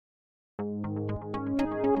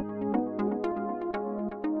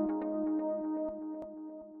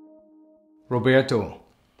Roberto,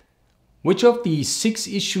 which of the 6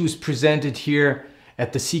 issues presented here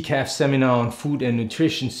at the CCAFS seminar on food and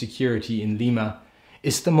nutrition security in Lima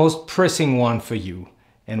is the most pressing one for you,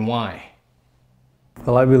 and why?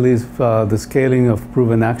 Well, I believe the scaling of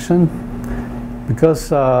proven action, because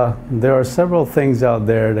there are several things out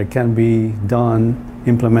there that can be done,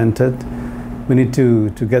 implemented. We need to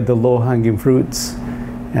get the low-hanging fruits,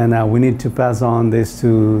 and we need to pass on this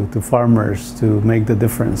to farmers to make the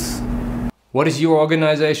difference. What is your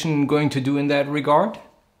organization going to do in that regard?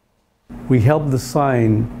 We help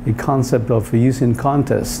design a concept of using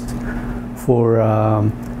contest for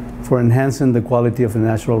enhancing the quality of the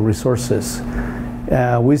natural resources.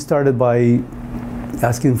 We started by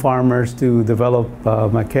asking farmers to develop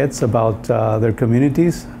maquettes about their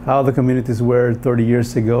communities, how the communities were 30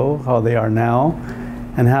 years ago, how they are now,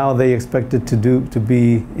 and how they expected to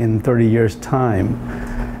be in 30 years' time.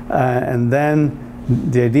 And then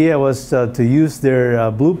the idea was to use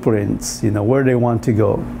their blueprints, where they want to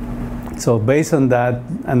go. So based on that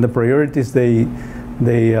and the priorities they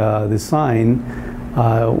design,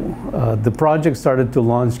 the project started to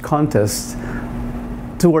launch contests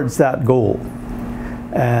towards that goal.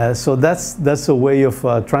 So that's a way of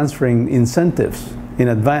transferring incentives in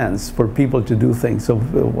advance for people to do things. So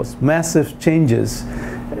it was massive changes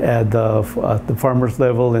at the farmers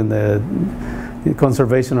level in the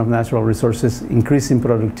conservation of natural resources, increasing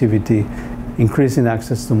productivity, increasing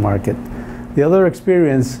access to market. The other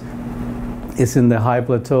experience is in the high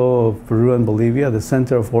plateau of Peru and Bolivia, the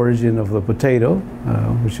center of origin of the potato,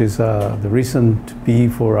 which is the reason to be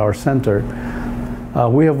for our center.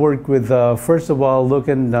 We have worked with, first of all,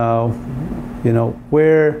 looking,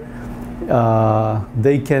 where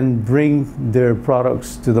they can bring their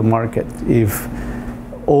products to the market,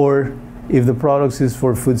 if the products is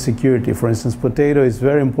for food security. For instance, potato is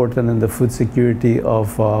very important in the food security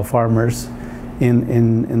of farmers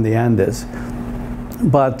in the Andes.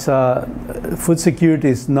 But food security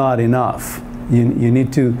is not enough. You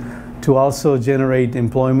need to also generate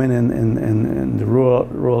employment in the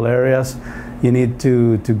rural areas. You need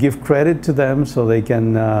to give credit to them so they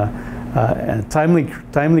can,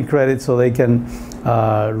 timely credit so they can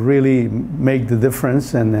really make the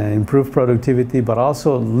difference and improve productivity, but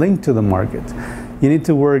also link to the market. You need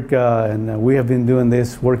to work, and we have been doing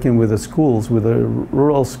this, working with the schools, with the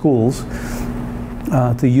rural schools,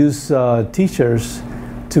 to use teachers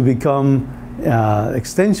to become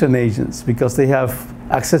extension agents, because they have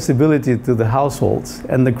accessibility to the households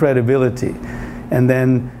and the credibility. And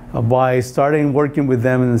then by starting working with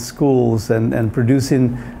them in the schools and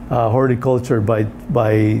producing horticulture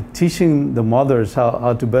by teaching the mothers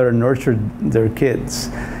how to better nurture their kids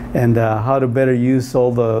and how to better use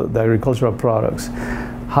all the agricultural products.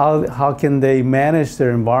 How can they manage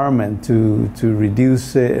their environment to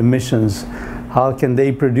reduce emissions? How can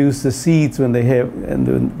they produce the seeds when they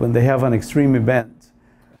have an extreme event?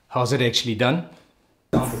 How's it actually done?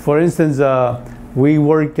 For instance, we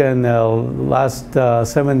work in the last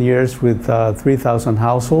 7 years with 3,000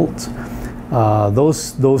 households.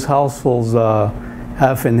 Those households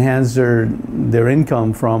have enhanced their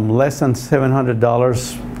income from less than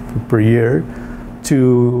 $700 per year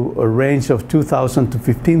to a range of $2,000 to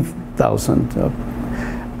 $15,000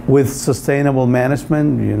 with sustainable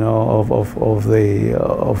management, of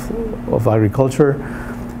agriculture.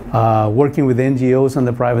 Working with NGOs and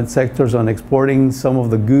the private sectors on exporting some of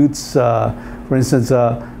the goods. For instance,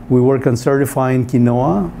 we work on certifying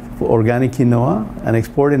quinoa, organic quinoa, and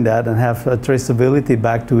exporting that and have traceability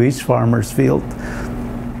back to each farmer's field.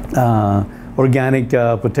 Organic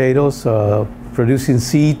potatoes, producing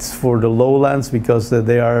seeds for the lowlands because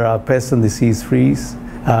they are pest and disease free.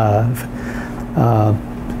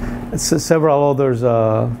 Several others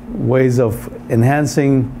ways of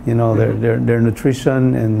enhancing, their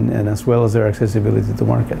nutrition and as well as their accessibility to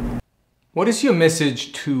market. What is your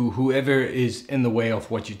message to whoever is in the way of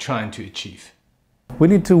what you're trying to achieve? We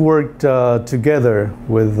need to work together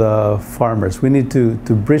with farmers. We need to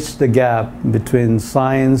bridge the gap between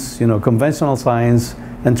science, conventional science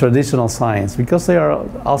and traditional science, because they are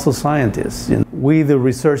also scientists. We, the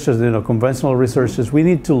researchers, conventional researchers, we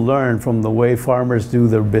need to learn from the way farmers do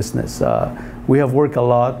their business. We have worked a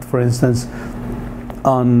lot, for instance,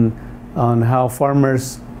 on how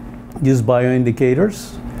farmers use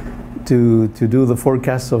bioindicators to do the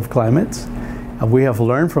forecasts of climate. We have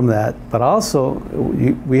learned from that, but also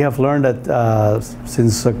we have learned that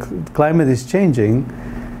since climate is changing,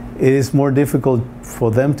 it is more difficult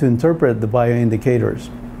for them to interpret the bioindicators.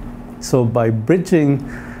 So by bridging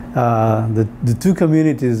the two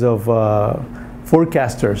communities of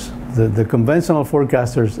forecasters, the conventional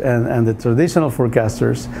forecasters and the traditional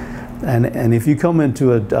forecasters, And if you come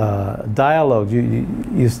into a dialogue,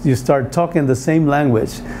 you start talking the same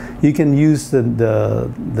language. You can use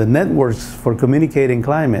the networks for communicating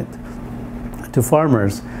climate to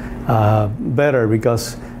farmers better,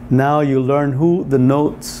 because now you learn who the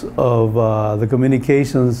nodes of the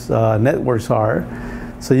communications networks are,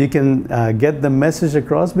 so you can get the message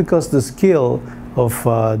across, because the skill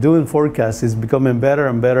of doing forecasts is becoming better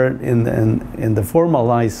and better in the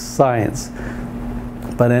formalized science.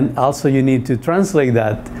 But then also you need to translate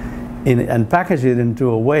that and package it into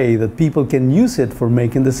a way that people can use it for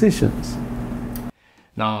making decisions.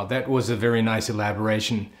 Now, that was a very nice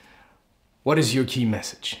elaboration. What is your key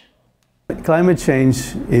message? Climate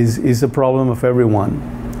change is a problem of everyone.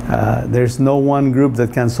 There's no one group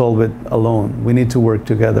that can solve it alone. We need to work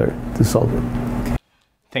together to solve it.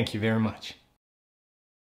 Thank you very much.